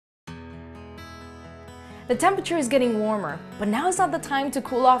The temperature is getting warmer, but now is not the time to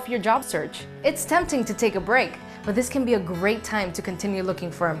cool off your job search. It's tempting to take a break, but this can be a great time to continue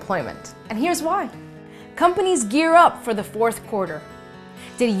looking for employment. And here's why. Companies gear up for the fourth quarter.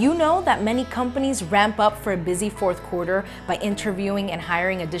 Did you know that many companies ramp up for a busy fourth quarter by interviewing and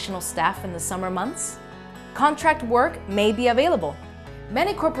hiring additional staff in the summer months? Contract work may be available.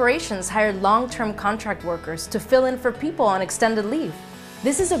 Many corporations hire long-term contract workers to fill in for people on extended leave.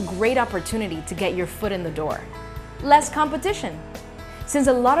 This is a great opportunity to get your foot in the door. Less competition. Since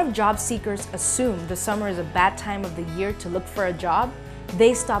a lot of job seekers assume the summer is a bad time of the year to look for a job,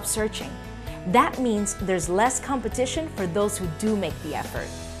 they stop searching. That means there's less competition for those who do make the effort.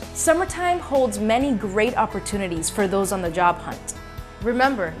 Summertime holds many great opportunities for those on the job hunt.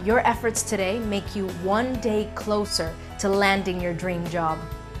 Remember, your efforts today make you one day closer to landing your dream job.